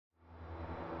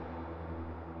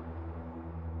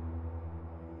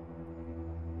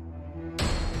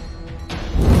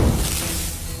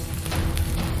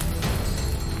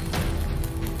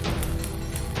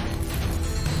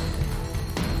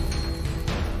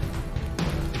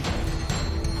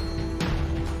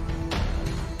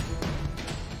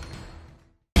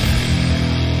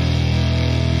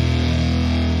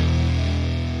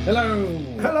Hello!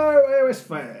 Hello, AOS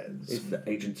fans! It's the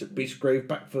Agents of Beastgrave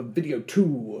back for video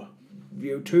 2.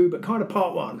 Video 2, but kind of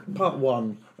part 1 Part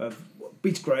 1. of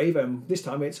Beastgrave, and this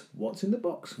time it's What's in the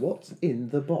Box? What's in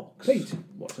the box? Pete,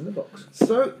 what's in the box?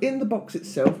 So, in the box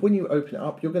itself, when you open it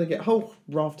up, you're going to get a whole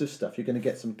raft of stuff. You're going to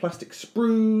get some plastic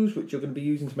sprues, which you're going to be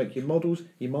using to make your models.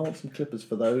 You might want some clippers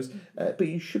for those, but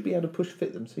you should be able to push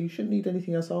fit them, so you shouldn't need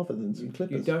anything else other than some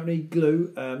clippers. You don't need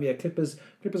glue. Yeah, clippers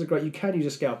are great. You can use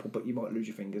a scalpel, but you might lose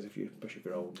your fingers especially if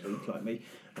you're old like me.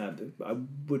 I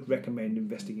would recommend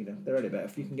investing in them. They're only better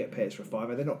if you can get pairs for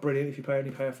 £5. They're not brilliant if you only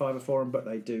pay a £5 for them, but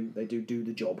they do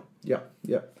the job. Yeah.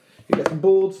 You get some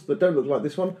boards that don't look like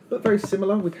this one, but very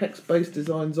similar with hex-based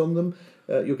designs on them.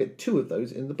 You'll get 2 of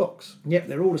those in the box. Yep,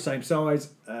 they're all the same size,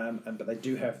 but they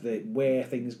do have the where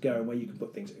things go and where you can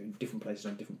put things in different places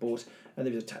on different boards. And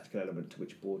there is a tactical element to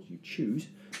which board you choose,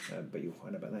 but you'll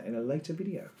find out about that in a later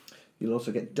video. You'll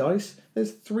also get dice.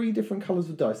 There's 3 different colours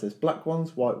of dice. There's black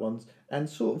ones, white ones, and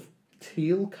sort of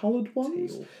teal-coloured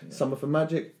ones. Teal, yeah. Some are for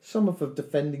magic, some are for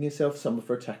defending yourself, some are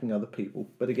for attacking other people.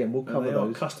 But again, we'll cover they are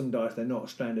those. Custom dice. They're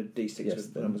not standard D6 Yes,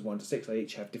 with numbers 1 to 6. They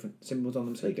each have different symbols on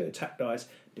them. So you get attack dice,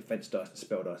 defence dice, and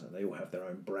spell dice, and they all have their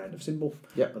own brand of symbol.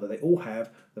 Yep. But they all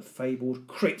have the fabled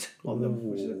crit on them,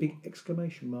 which is a big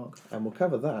exclamation mark. And we'll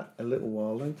cover that a little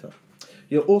while later.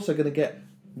 You're also going to get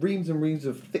reams and reams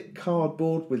of thick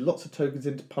cardboard with lots of tokens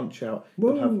in to punch out.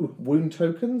 Whoa. You'll have wound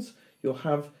tokens. You'll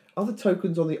have other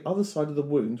tokens on the other side of the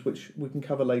wounds, which we can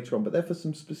cover later on, but they're for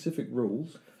some specific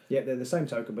rules. Yeah, they're the same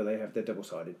token, but they're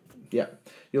double-sided. Yeah.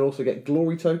 You'll also get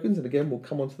glory tokens, and again, we'll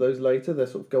come on to those later. They're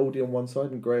sort of goldy on one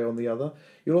side and grey on the other.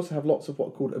 You'll also have lots of what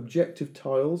are called objective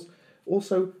tiles,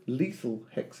 also lethal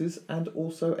hexes, and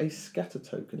also a scatter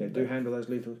token. Yeah, do handle those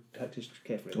lethal tactics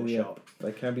carefully. They're sharp.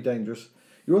 They can be dangerous.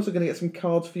 You're also going to get some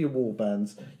cards for your war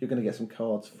bands. You're going to get some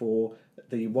cards for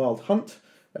the Wild Hunt,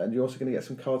 and you're also going to get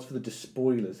some cards for the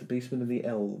Despoilers, the Beastmen and the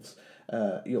Elves.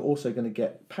 You're also going to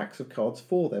get packs of cards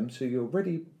for them, so you're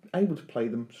already able to play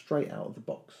them straight out of the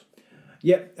box.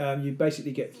 Yep, you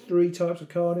basically get 3 types of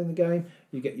card in the game.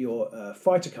 You get your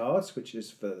fighter cards, which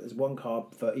is there's 1 card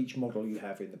for each model you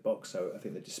have in the box. So I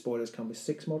think the Despoilers come with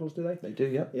 6 models, do they? They do,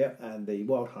 yeah. Yeah, and the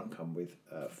Wild Hunt come with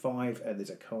 5, and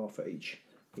there's a card for each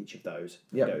of those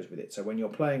that Yep. goes with it. So when you're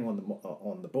playing on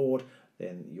the board,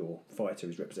 then your fighter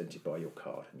is represented by your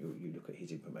card, and you look at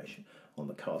his information on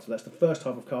the card. So that's the first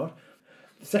type of card.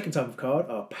 The second type of card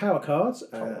are power cards,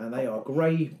 and they are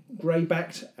grey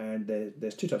backed, and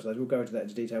there's 2 types of those. We'll go into that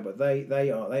into detail, but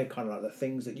they are kind of like the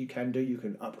things that you can do. You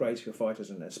can upgrade your fighters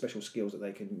and there's special skills that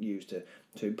they can use to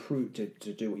improve to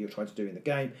do what you're trying to do in the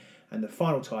game. And the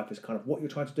final type is kind of what you're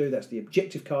trying to do. That's the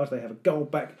objective cards. They have a gold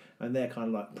back, and they're kind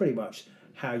of like pretty much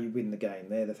how you win the game.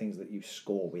 They're the things that you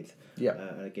score with. Yeah.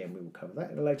 And again, we will cover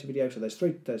that in a later video. So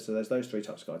there's those 3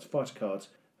 types of cards: fighter cards,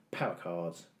 power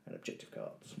cards, and objective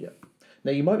cards. Yeah.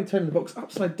 Now, you might be turning the box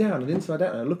upside down and inside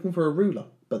out and looking for a ruler,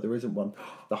 but there isn't one.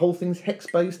 The whole thing's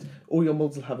hex-based. All your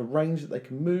models will have a range that they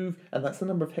can move, and that's the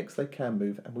number of hex they can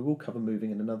move, and we will cover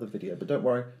moving in another video. But don't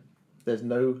worry, there's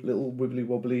no little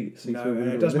wibbly-wobbly see-through ruler.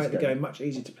 No, it does make the game much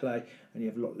easier to play, and you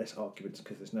have a lot less arguments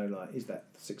because there's no like, is that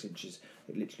 6 inches?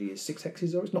 It literally is 6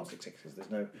 hexes, or it's not 6 hexes.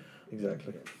 There's no...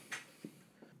 Exactly.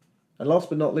 And last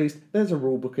but not least, there's a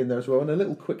rule book in there as well, and a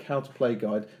little quick how-to-play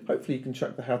guide. Hopefully you can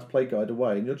chuck the how-to-play guide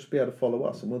away, and you'll just be able to follow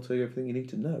us, and we'll tell you everything you need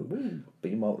to know. Ooh.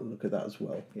 But you might want to look at that as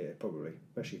well. Yeah, probably.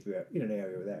 Especially if you're in an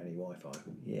area without any Wi-Fi.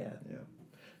 Yeah. Yeah.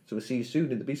 So we'll see you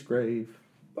soon in the Beastgrave.